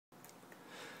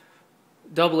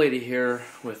Double 80 here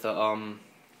with a, I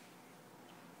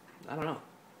don't know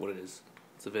what it is.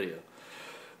 It's a video.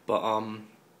 But,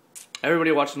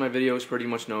 everybody watching my videos pretty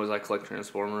much knows I collect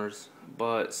Transformers.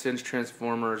 But since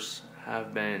Transformers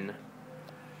have been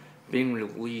being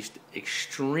released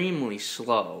extremely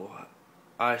slow,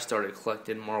 I started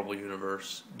collecting Marvel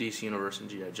Universe, DC Universe, and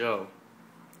G.I. Joe,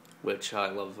 which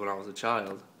I loved when I was a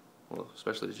child. Well,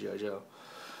 especially the G.I. Joe.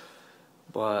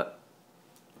 But,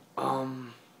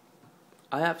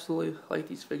 I absolutely like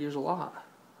these figures a lot.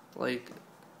 Like,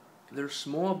 they're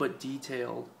small but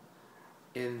detailed,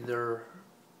 and they're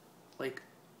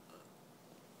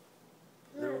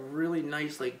really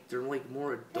nice. Like, they're like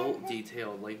more adult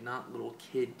detailed, like not little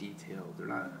kid detailed. They're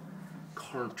not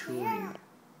cartoony.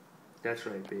 That's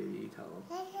right, baby. You tell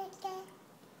them.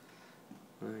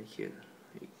 I can't.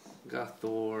 Got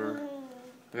Thor.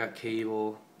 I got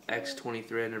Cable.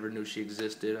 X-23, I never knew she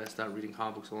existed. I stopped reading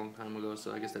comics a long time ago,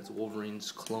 so I guess that's Wolverine's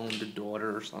cloned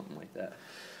daughter or something like that.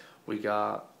 We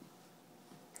got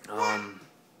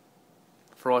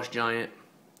Frost Giant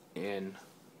and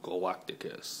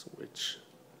Galacticus, which...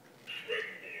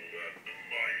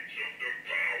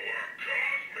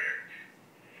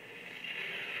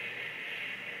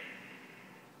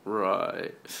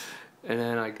 Right. And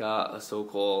then I got a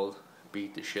so-called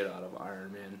beat the shit out of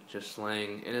Iron Man just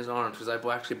laying in his arms, because I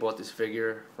actually bought this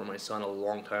figure for my son a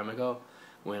long time ago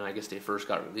when I guess they first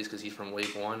got released, because he's from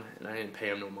Wave 1 and I didn't pay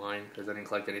him no mind because I didn't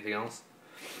collect anything else.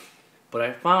 But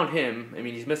I found him. I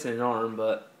mean, he's missing an arm,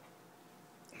 but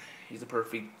he's a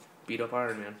perfect beat up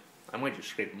Iron Man. I might just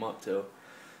scrape him up too,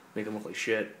 make him look like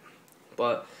shit.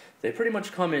 But they pretty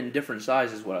much come in different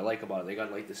sizes. What I like about it, they got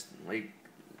like this, like,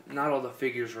 not all the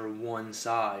figures are one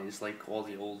size like all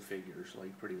the old figures,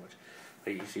 like pretty much.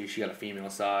 Like you see, she got a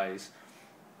female size.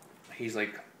 He's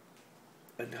like,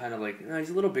 kind of like,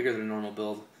 he's a little bigger than a normal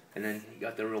build. And then you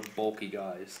got the real bulky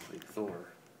guys, like Thor.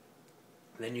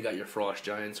 And then you got your Frost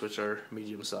Giants, which are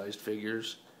medium-sized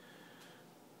figures,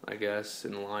 I guess,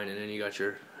 in line. And then you got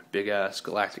your big-ass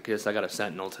Galacticus. I got a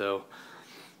Sentinel, too.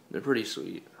 They're pretty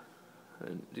sweet.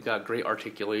 And you got great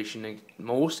articulation.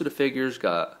 Most of the figures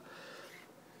got...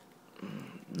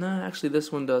 No, actually,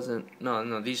 this one doesn't.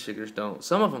 No, these figures don't.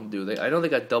 Some of them do. I know they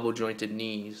got double-jointed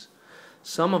knees.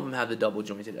 Some of them have the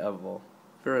double-jointed elbow.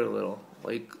 Very little.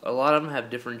 Like, a lot of them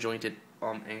have different jointed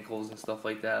ankles and stuff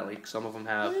like that. Like, some of them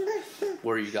have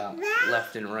where you got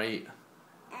left and right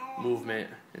movement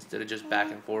instead of just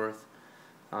back and forth.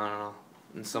 I don't know.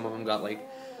 And some of them got, like...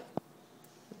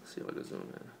 Let's see if I can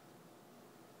zoom in.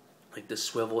 Like, the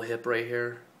swivel hip right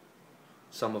here.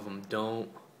 Some of them don't.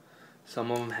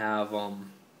 Some of them have,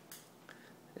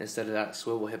 instead of that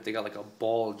swivel hip, they got like a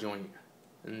ball joint,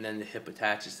 and then the hip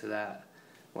attaches to that.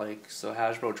 Like, so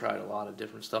Hasbro tried a lot of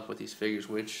different stuff with these figures,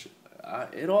 which,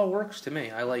 it all works to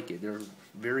me. I like it. They're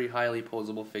very highly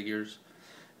posable figures,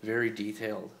 very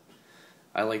detailed.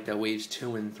 I like that waves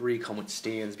 2 and 3 come with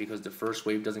stands, because the first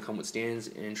wave doesn't come with stands,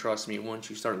 and trust me, once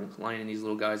you start lining these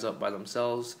little guys up by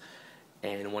themselves,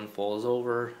 and one falls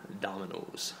over,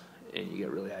 dominoes. And you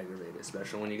get really aggravated,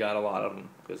 especially when you got a lot of them,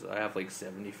 because I have like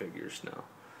 70 figures now.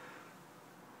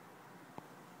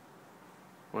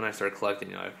 When I start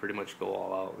collecting, I pretty much go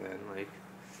all out, man. Like,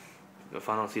 if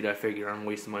I don't see that figure, I'm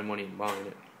wasting my money in buying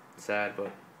it. It's sad,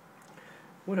 but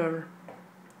whatever.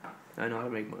 I know how to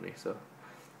make money, so.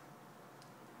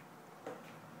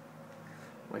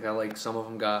 Like, I like some of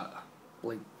them got,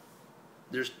 like,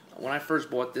 when I first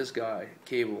bought this guy,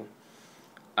 Cable,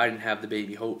 I didn't have the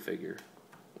Baby Hope figure.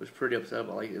 Was pretty upset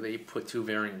about, like, they put 2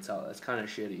 variants out. That's kind of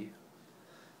shitty.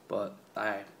 But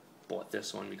I bought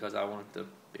this one because I want the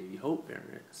Baby Hope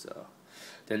variant. So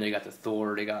then they got the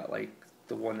Thor. They got like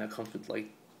the one that comes with like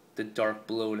the dark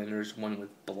blue, and then there's one with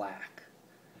black.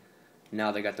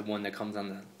 Now they got the one that comes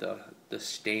on the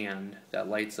stand that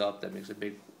lights up, that makes a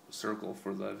big circle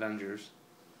for the Avengers.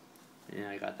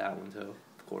 Yeah, I got that one too,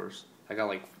 of course. I got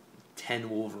like 10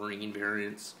 Wolverine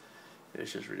variants.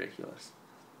 It's just ridiculous.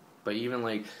 But even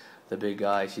like the big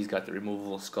guy, he's got the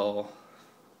removable skull,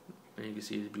 and you can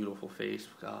see his beautiful face.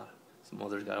 God, some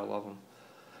others gotta love him.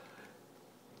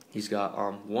 He's got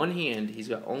one hand. He's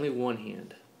got only one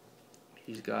hand.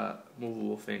 He's got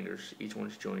movable fingers. Each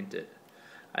one's jointed.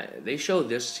 They show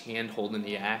this hand holding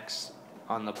the axe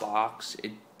on the box.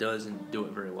 It doesn't do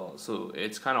it very well, so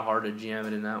it's kind of hard to jam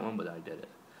it in that one. But I did it.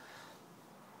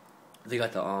 They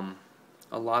got the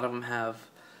a lot of them have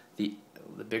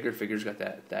the bigger figures got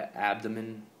that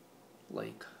abdomen,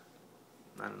 like,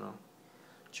 I don't know,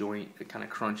 joint. It kind of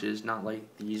crunches, not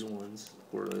like these ones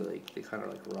where they kind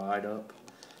of like ride up.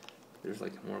 There's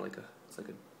like more like it's like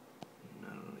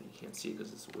I don't know, you can't see it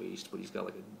because it's waist, but he's got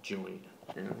like a joint.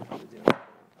 You know?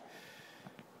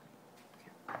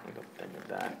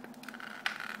 back.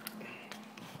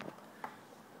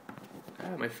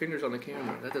 Ah, my finger's on the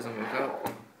camera. That doesn't work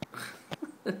out.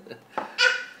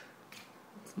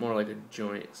 It's more like a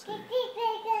joint, see?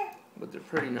 But they're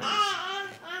pretty nice.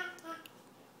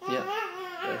 Yeah,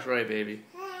 that's right, baby.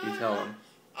 You tell them.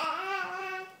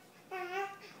 I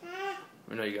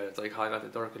know you guys like how I got the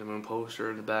Dark of the Moon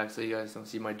poster in the back, so you guys don't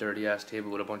see my dirty ass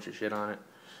table with a bunch of shit on it.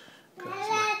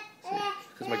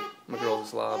 Because my girl's a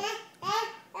slob.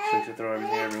 She likes to throw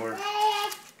everything everywhere.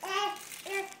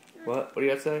 What? What do you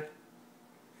got to say?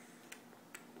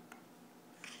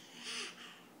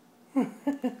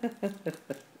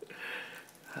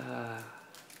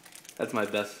 That's my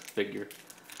best figure.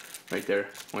 Right there.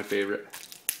 My favorite.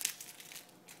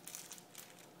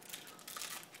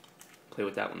 Play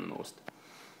with that one the most.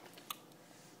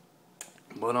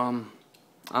 But, I don't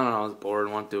know, I was bored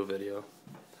and wanted to do a video.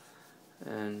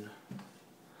 And,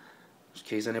 in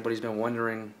case anybody's been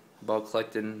wondering about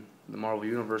collecting the Marvel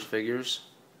Universe figures,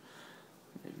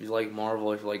 if you like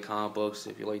Marvel, if you like comic books,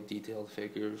 if you like detailed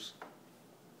figures,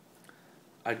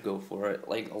 I'd go for it.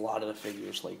 Like, a lot of the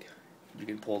figures, like, you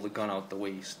can pull the gun out the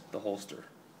waist, the holster.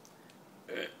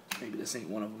 Maybe this ain't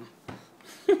one of them.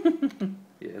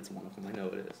 Yeah, it's one of them, I know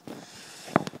it is.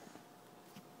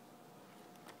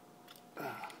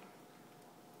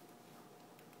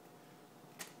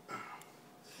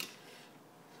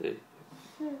 See?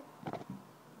 You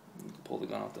can pull the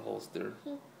gun out the holster.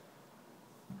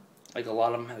 Like, a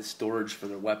lot of them have storage for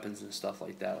their weapons and stuff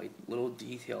like that. Like, little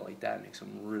detail like that makes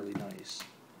them really nice.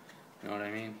 You know what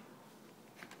I mean?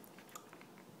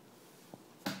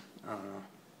 I don't know.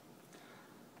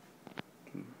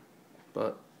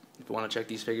 But if you want to check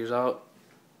these figures out,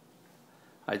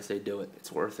 I'd say do it.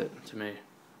 It's worth it to me.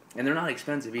 And they're not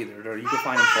expensive either. You can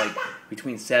find them for like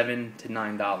between $7 to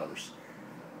 $9.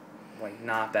 Like,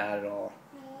 not bad at all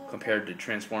compared to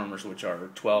Transformers, which are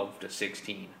 12 to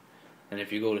 16. And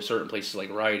if you go to certain places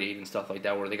like Rite Aid and stuff like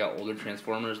that, where they got older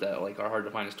Transformers that like are hard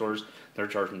to find in stores, they're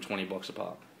charging $20 a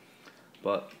pop.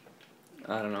 But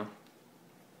I don't know.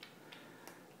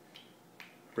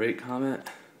 Rate, comment,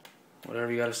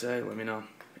 whatever you gotta say, let me know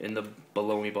in the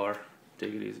below me bar.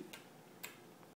 Take it easy.